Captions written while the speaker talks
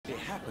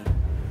happen.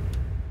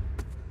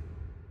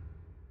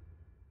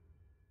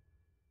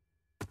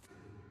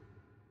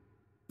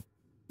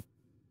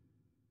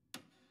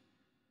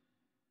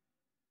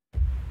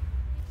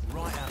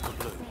 Right out of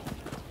the blue.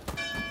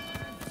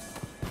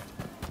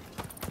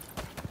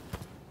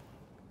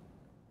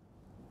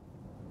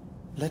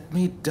 Let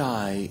me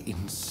die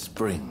in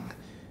spring,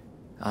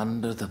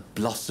 under the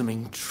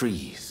blossoming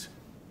trees.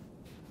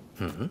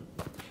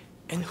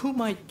 And who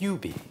might you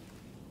be?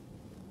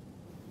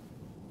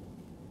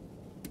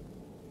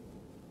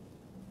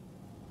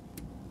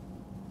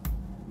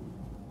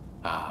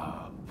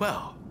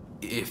 Well,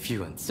 if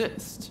you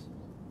insist.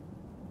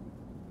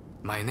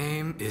 My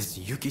name is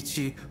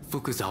Yukichi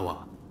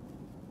Fukuzawa.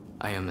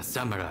 I am a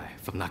samurai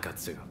from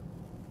Nakatsu.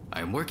 I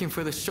am working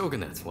for the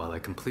shogunate while I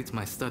complete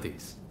my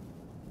studies.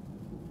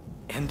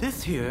 And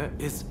this here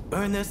is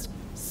Ernest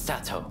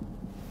Sato.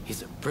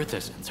 He's a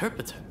British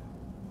interpreter.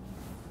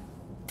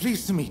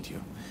 Pleased to meet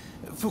you.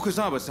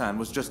 Fukuzawa-san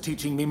was just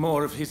teaching me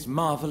more of his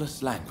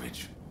marvelous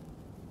language.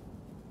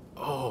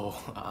 Oh,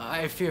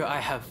 I fear I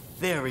have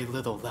very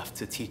little left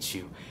to teach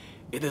you.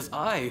 It is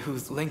I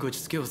whose language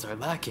skills are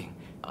lacking.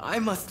 I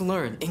must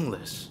learn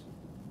English.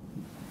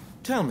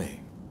 Tell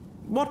me,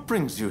 what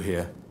brings you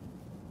here?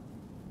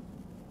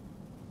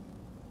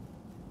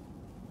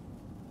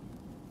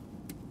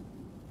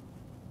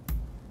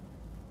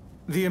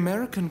 The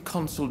American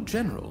Consul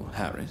General,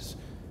 Harris?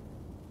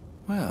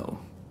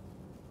 Well...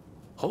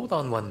 Hold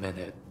on 1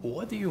 minute.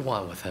 What do you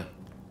want with him?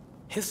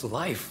 His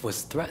life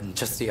was threatened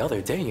just the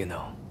other day, you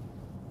know.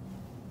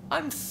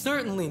 I'm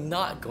certainly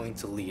not going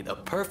to lead a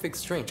perfect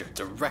stranger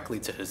directly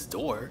to his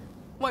door.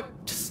 Why,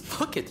 just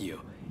look at you.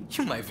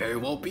 You might very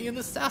well be an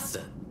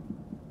assassin.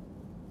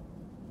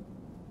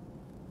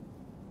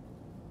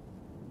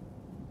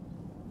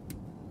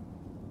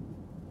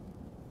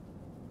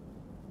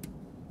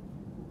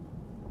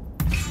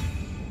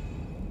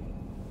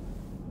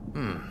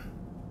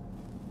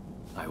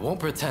 I won't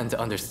pretend to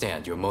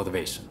understand your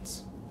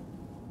motivations.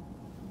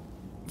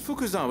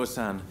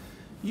 Fukuzawa-san,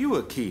 you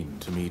were keen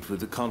to meet with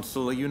the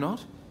consul, are you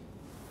not?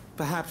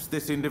 Perhaps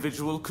this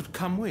individual could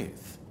come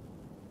with.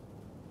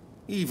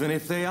 Even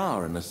if they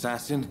are an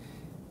assassin,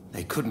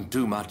 they couldn't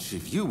do much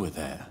if you were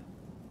there.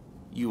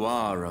 You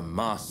are a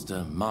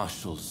master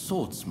martial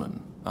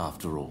swordsman,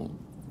 after all.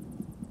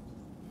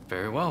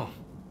 Very well.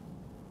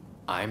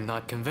 I'm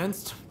not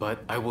convinced,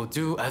 but I will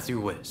do as you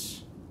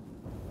wish.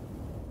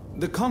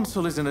 The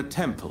consul is in a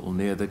temple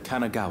near the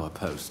Kanagawa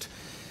post.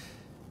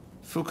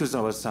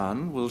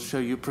 Fukuzawa-san will show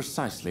you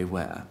precisely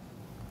where.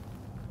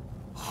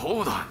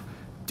 Hold on.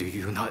 Do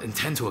you not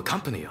intend to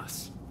accompany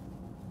us?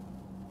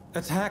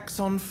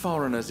 Attacks on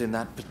foreigners in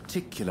that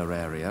particular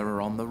area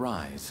are on the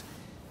rise.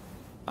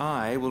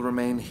 I will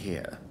remain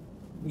here.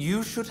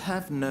 You should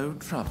have no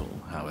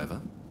trouble,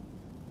 however.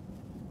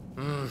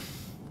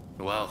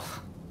 Well,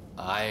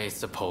 I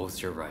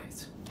suppose you're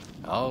right.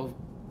 I'll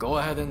go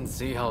ahead and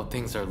see how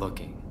things are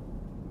looking.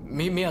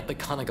 Meet me at the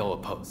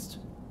Kanagawa post.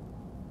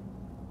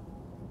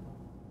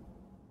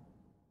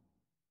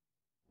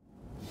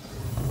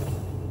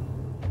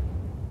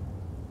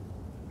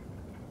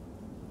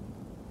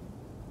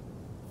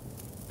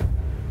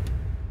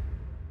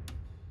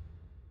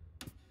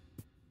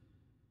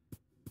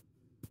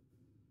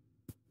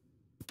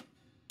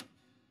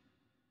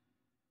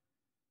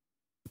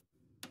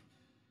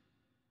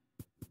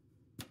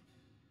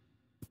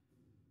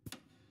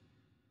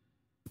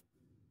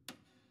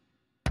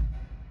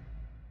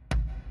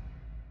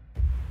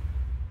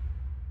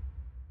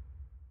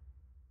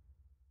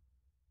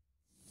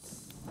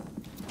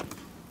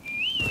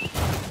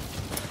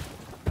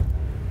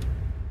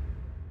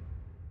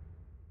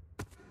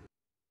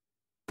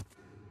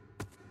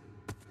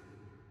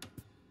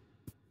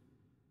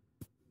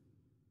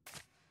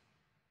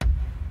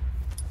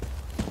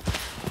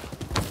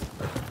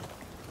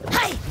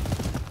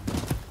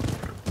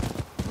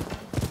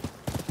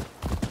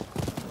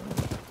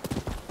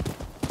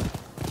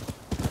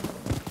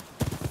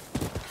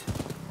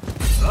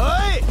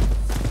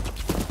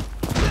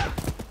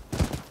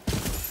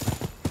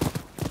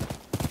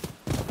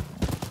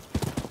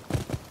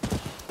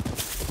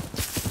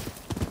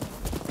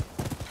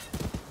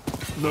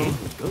 No.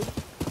 Good.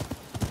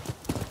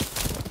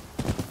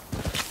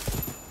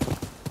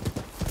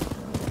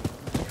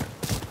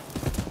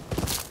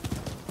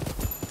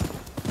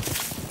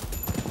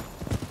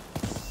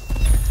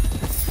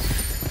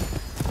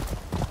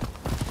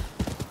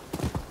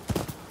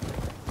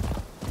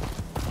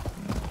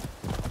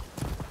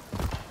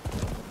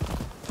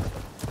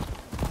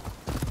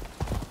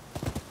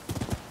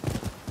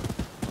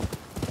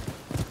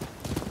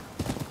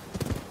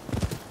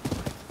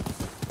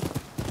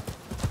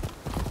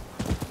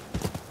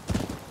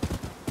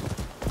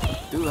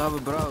 Do have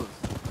a browse.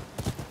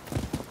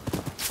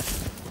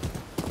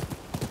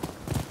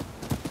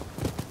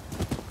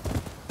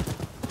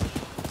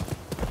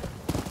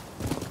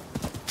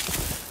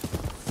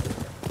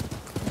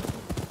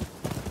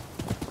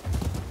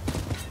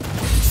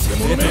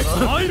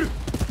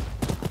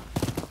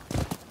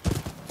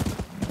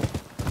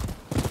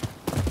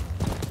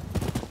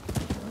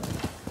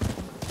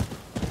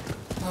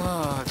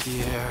 Oh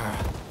dear.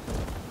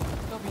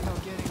 There'll be no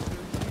getting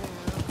through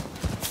here.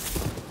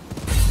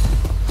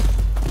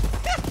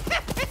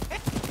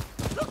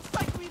 Looks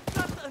like we've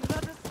got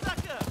another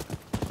sucker!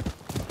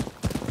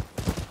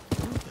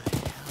 Who the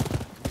hell?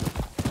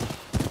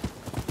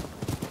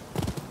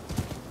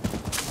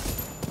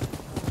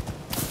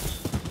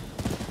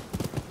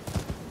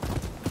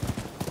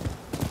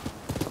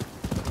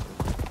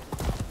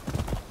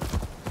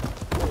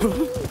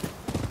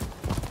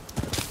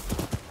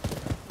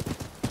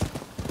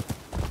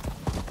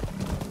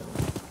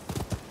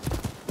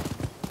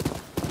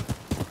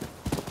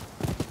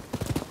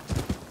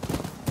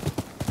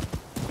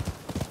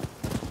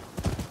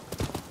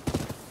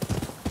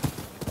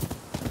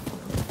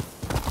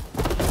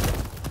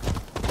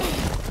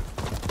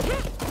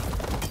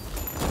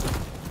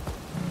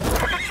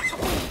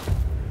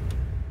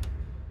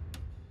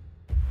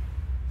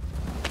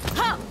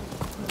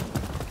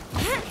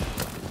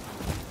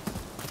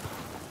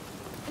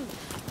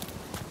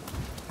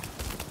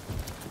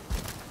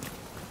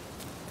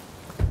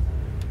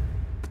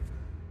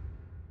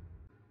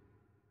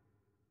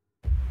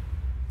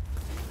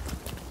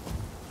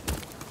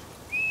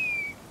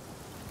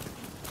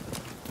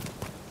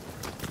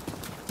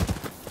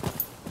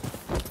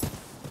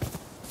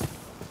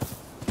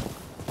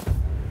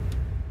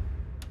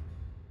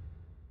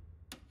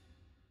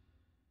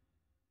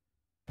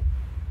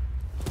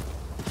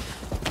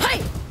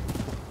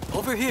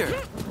 Over here!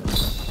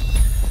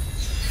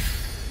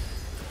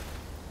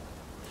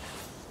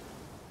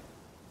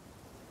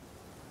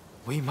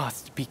 We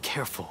must be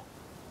careful.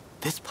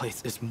 This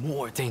place is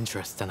more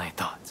dangerous than I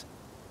thought.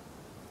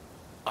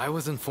 I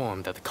was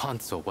informed that the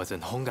console was in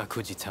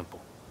Hongakuji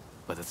Temple,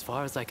 but as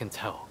far as I can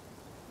tell,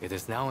 it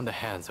is now in the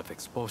hands of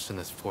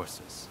expulsionist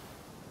forces.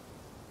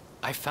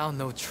 I found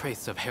no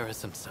trace of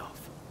Harris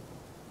himself.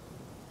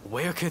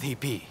 Where could he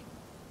be?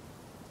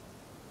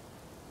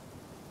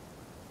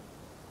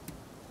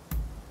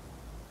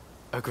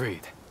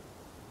 Agreed.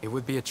 It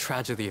would be a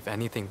tragedy if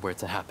anything were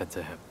to happen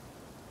to him.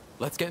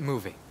 Let's get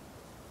moving.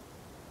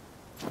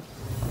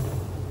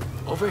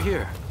 Over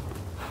here.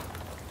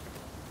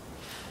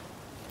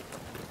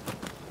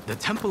 The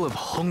Temple of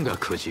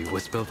Hongakuji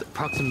was built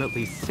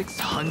approximately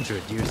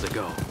 600 years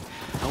ago.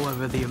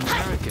 However, the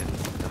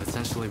Americans have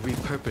essentially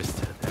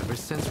repurposed it ever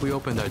since we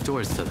opened our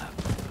doors to them.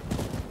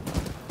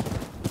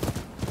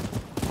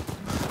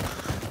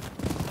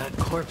 That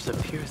corpse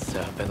appears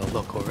to have been a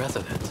local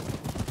resident.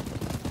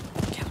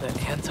 Can the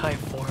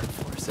anti-foreign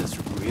forces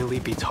really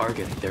be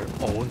targeting their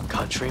own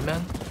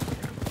countrymen?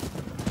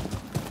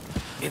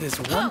 It is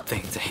one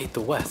thing to hate the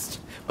West,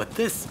 but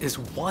this is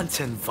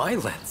wanton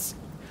violence.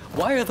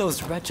 Why are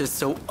those wretches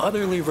so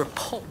utterly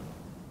repulsed?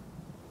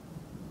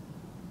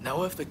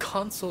 Now, if the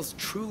consuls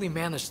truly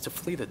managed to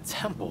flee the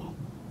temple,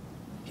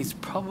 he's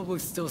probably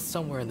still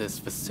somewhere in this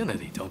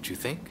vicinity, don't you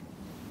think?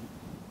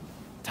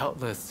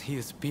 Doubtless, he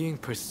is being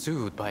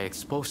pursued by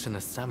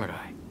expulsionist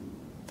samurai,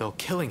 though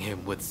killing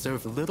him would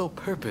serve little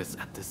purpose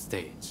at this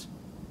stage.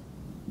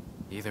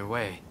 Either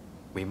way,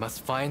 we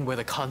must find where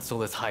the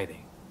consul is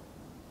hiding.